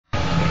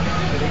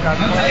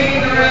I'm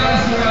taking the rail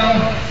as well.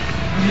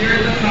 I'm here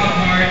at the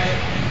top part.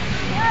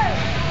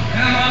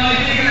 Now, I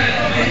think I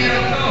gotta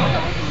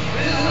go.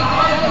 This is the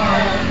hard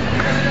part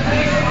because it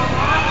takes a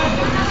lot of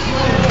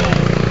control.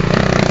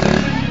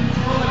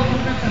 Control,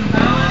 movements, and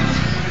balance.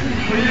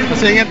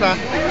 Masingit ha.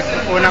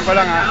 Unang ko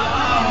lang ha.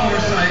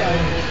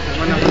 Motorcycle.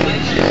 Unang ko lang.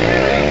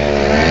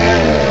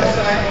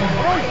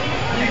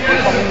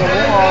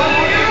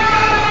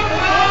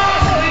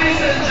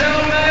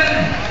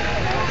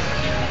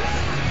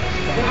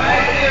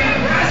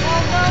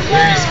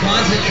 He's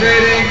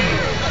concentrating.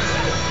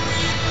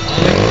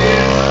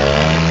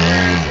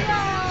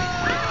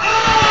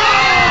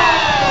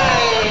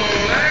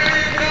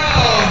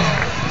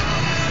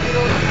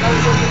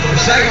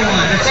 Second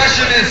one. The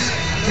question is,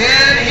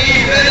 can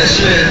he finish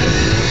it?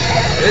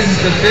 This is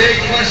the big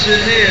question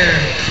here.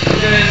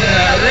 Can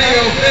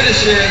Rio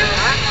finish it?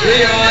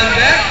 Rio on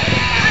deck.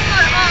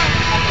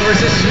 Of course,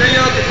 this is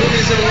Rio, the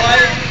movies of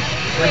life.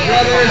 My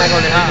brothers,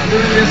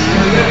 doing this for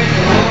a living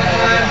for a long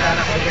time.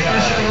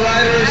 Professional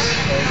riders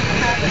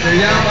with their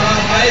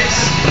Yamaha bikes.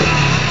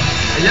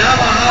 A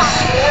Yamaha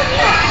Sport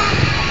Bike.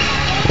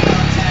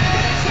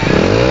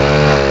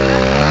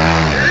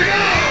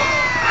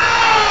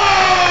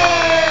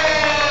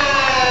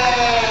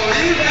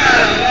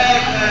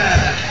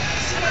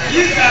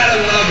 You gotta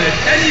love it.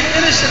 Can you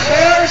finish the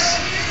course?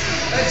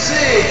 Let's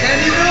see.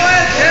 Can you do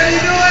it? Can you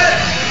do it?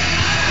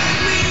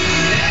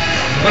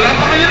 Wala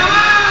pa kayo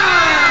naman!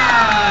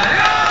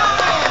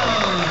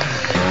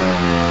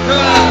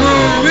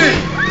 Yun!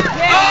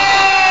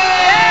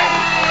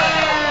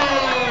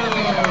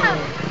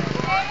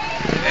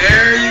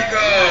 There you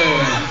go.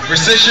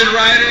 Precision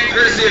riding,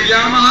 courtesy of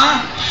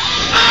Yamaha.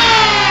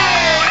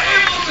 Oh!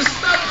 Able to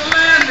stop the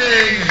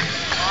landing.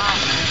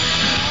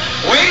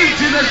 Way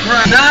to the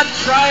ground. Not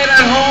try it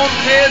at home,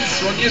 kids.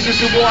 Huwag niyo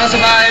susubukan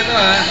sa bahay ito,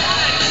 ha?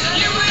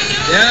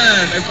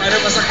 Yan, nagpano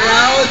pa sa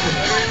crowd.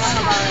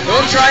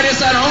 Don't try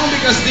this at home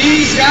because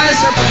these guys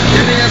are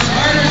giving us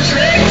harder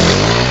tricks.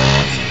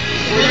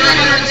 For your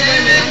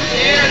entertainment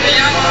here at the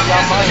Yamaha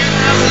Fest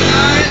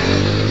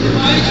 2009.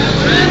 Invite your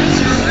friends,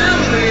 your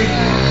family.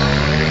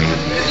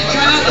 If you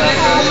try out the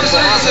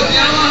motorcycles of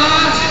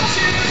Yamaha,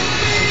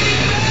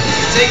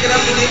 take it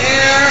up in the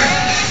air.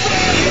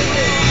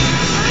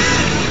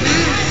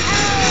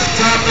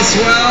 Top as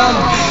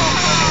well.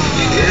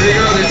 Here we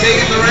go. They're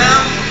taking the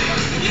ramp.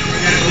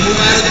 We'll move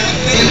out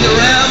of the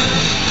ramp.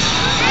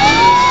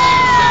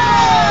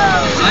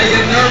 I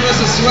get nervous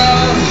as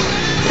well.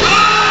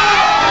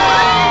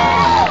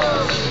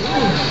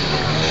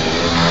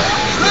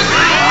 Look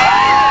at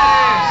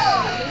this!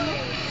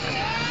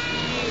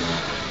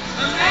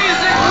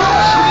 Amazing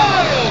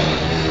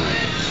control!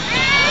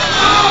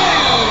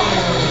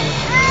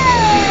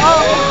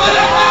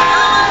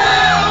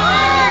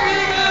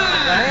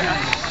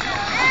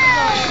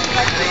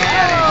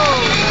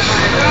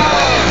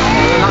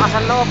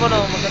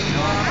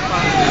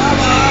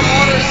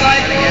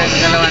 Motorcycles.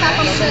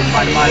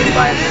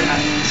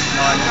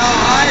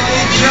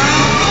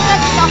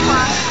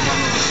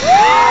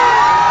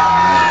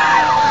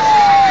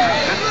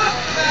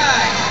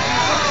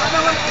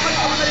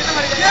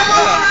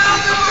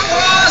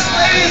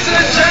 Ladies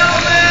and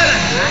gentlemen,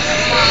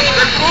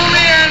 the Kumi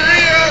and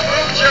Rio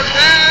from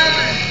Japan.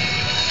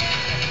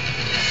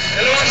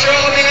 Hello, show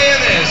kami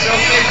ngayon eh. So,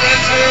 may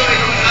friends kayo, may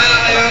kumakaala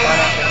kayo.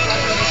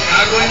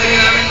 Gagawin na rin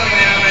namin ito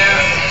maya-maya.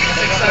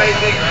 It's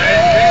exciting,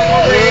 right? Bring them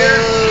over here.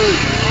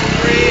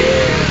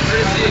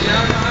 Courtesy of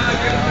Yamaha.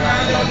 Give them a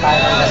round of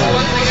applause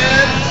once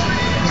again.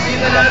 See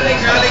na natin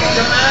galing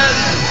Japan.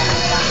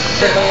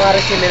 Ito nga rin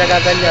siya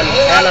nagaganyan.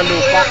 Kaya ng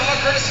lupa.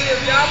 Courtesy of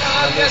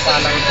Yamaha. Lupa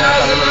lang siya.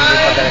 Kaya ng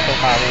lupa ganito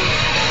kami.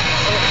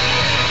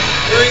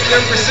 Doing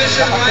their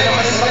precision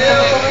riding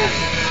skill.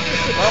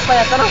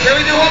 Can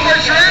we do one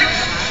more trick?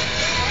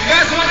 You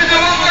guys want to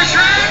do one more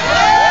trick?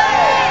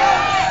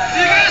 Do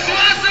you guys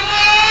want some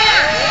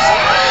more?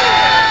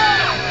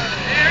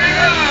 Here we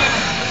go.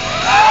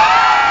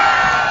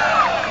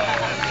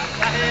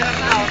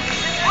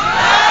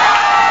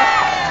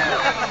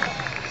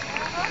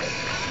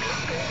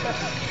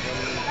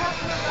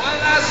 One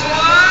last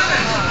one.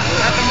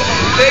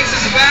 Takes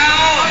his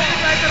bow.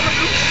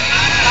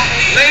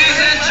 Ladies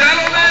and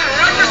gentlemen,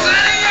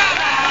 representing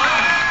Yamaha,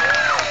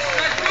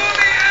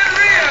 Takumi and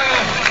Rio,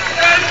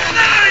 the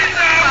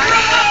Narita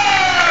Brothers!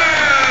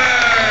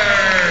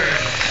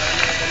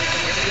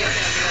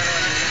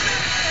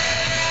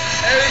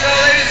 There we go,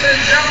 ladies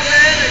and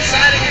gentlemen.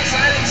 Exciting,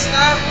 exciting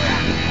stuff.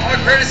 All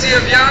courtesy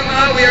of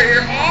Yamaha. We are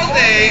here all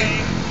day,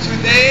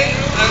 today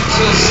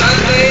until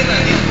Sunday.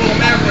 Nandito po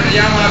kami for the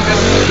Yamaha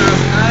Festival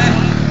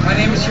 2009. My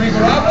name is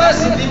Rico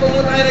Robles. Hindi po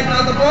tayo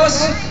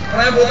nagtatapos.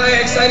 Marami po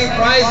tayong exciting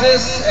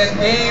prizes and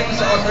games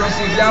all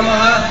courtesy of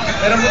Yamaha.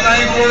 Meron po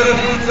tayong photo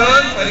booth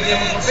doon. Pwede kayo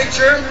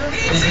magpa-picture.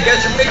 You can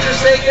get your pictures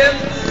taken.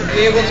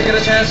 Be able to get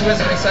a chance to win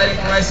some exciting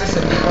prizes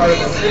and be part of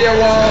the video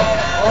wall.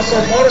 Also,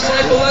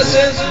 motorcycle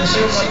lessons. Gusto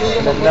yung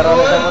matuto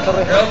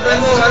mag-motor. Girlfriend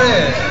mo,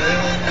 pare.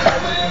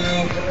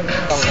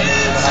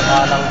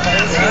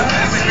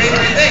 That's a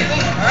great thing.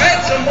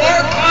 Alright, so more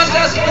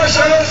contests, more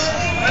shows.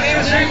 My name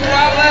is Rick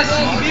Robles.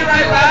 We'll be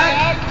right back.